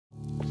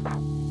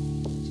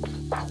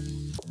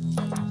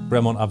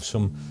Bremont have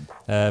some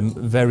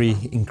very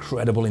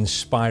incredible,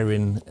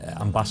 inspiring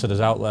ambassadors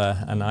out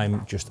there, and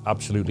I'm just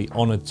absolutely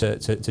honoured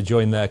to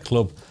join their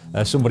club.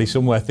 Somebody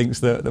somewhere thinks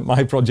that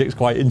my project's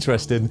quite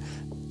interesting.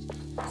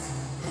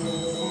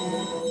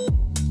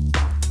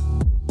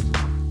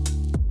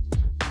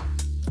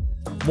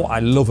 What I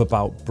love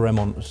about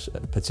Bremont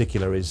in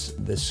particular is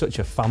there's such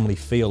a family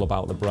feel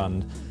about the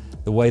brand.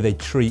 The way they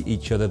treat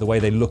each other, the way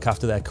they look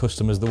after their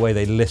customers, the way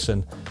they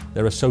listen.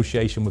 Their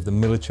association with the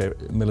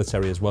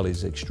military as well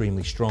is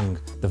extremely strong.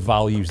 The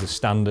values, the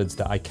standards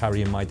that I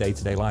carry in my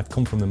day-to-day life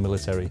come from the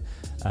military,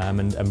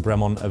 and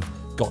Bremont have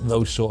got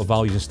those sort of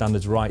values and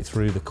standards right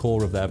through the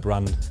core of their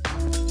brand.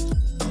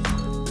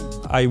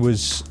 I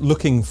was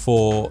looking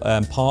for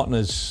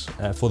partners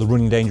for the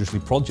Running Dangerously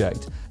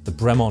project. The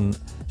Bremont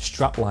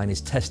strapline is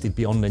tested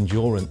beyond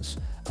endurance,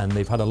 and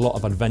they've had a lot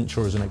of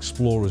adventurers and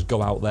explorers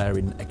go out there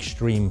in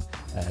extreme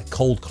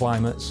cold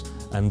climates,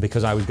 and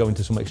because I was going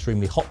to some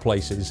extremely hot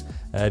places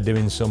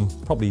doing some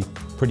probably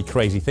pretty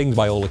crazy things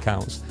by all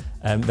accounts,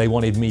 they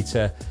wanted me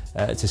to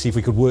see if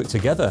we could work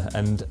together,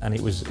 and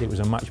it was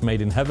a match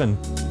made in heaven.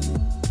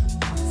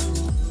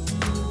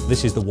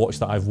 This is the watch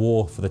that I've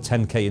wore for the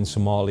 10K in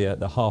Somalia,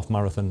 the half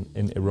marathon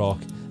in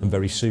Iraq, and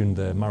very soon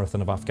the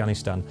marathon of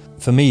Afghanistan.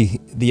 For me,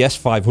 the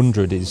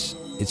S500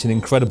 it's an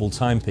incredible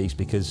timepiece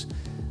because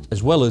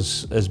as well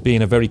as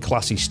being a very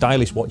classy,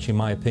 stylish watch in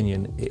my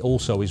opinion, it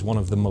also is one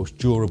of the most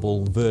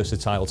durable,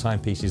 versatile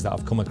timepieces that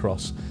I've come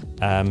across.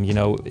 You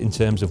know, in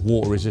terms of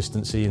water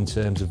resistancy, in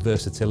terms of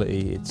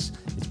versatility, it's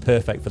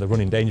perfect for the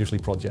Running Dangerously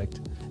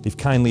project. They've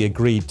kindly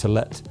agreed to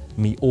let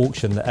me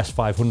auction the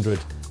S500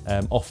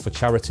 off for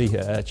charity,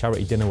 a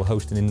charity dinner we're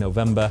hosting in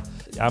November.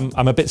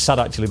 I'm a bit sad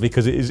actually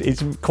because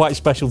it's quite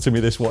special to me,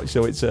 this watch,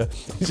 so it's a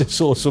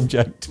sore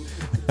subject.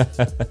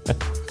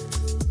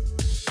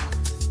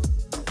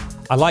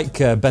 I like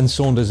Ben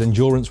Saunders'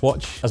 endurance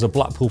watch. As a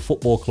Blackpool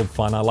Football Club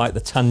fan, I like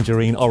the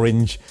tangerine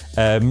orange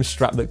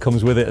strap that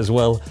comes with it as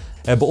well.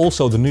 But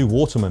also the new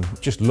Waterman,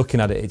 just looking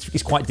at it,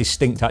 it's quite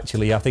distinct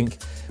actually. I think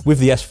with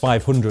the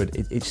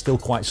S500, it's still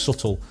quite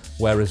subtle,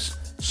 whereas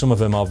some of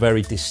them are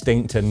very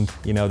distinct and,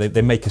 you know,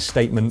 they make a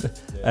statement.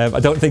 I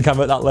don't think I'm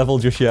at that level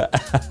just yet.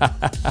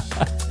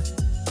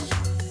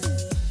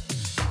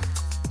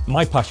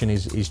 My passion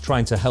is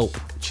trying to help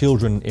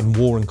children in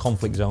war and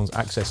conflict zones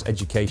access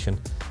education.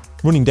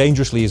 Running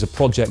Dangerously is a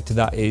project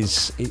that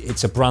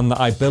it's a brand that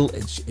I built.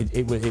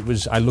 I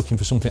was looking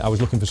for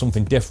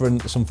something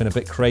different, something a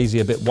bit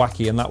crazy, a bit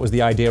wacky, and that was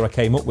the idea I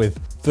came up with.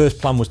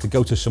 First plan was to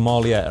go to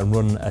Somalia and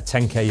run a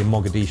 10K in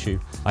Mogadishu.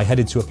 I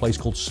headed to a place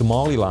called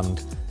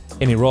Somaliland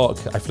in Iraq.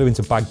 I flew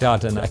into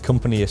Baghdad, and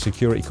a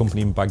security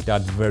company in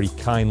Baghdad very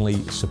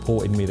kindly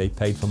supported me. They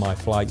paid for my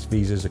flights,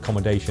 visas,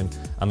 accommodation,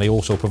 and they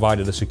also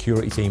provided a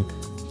security team.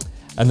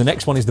 And the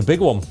next one is the big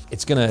one.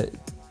 It's gonna,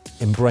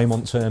 in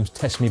Bremont terms,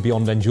 test me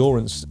beyond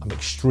endurance. I'm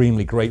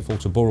extremely grateful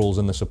to Burrells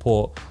and the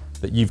support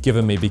that you've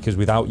given me, because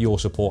without your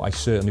support I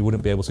certainly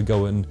wouldn't be able to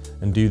go and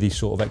do these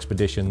sort of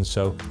expeditions.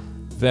 So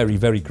very,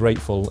 very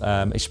grateful,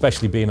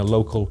 especially being a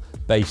local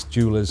based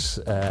jewellers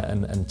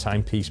and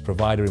timepiece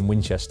provider in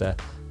Winchester,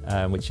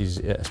 which is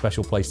a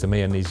special place to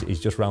me, and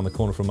he's just round the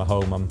corner from my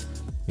home. I'm,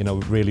 you know,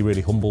 really,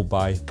 really humbled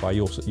by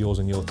yours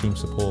and your team's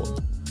support.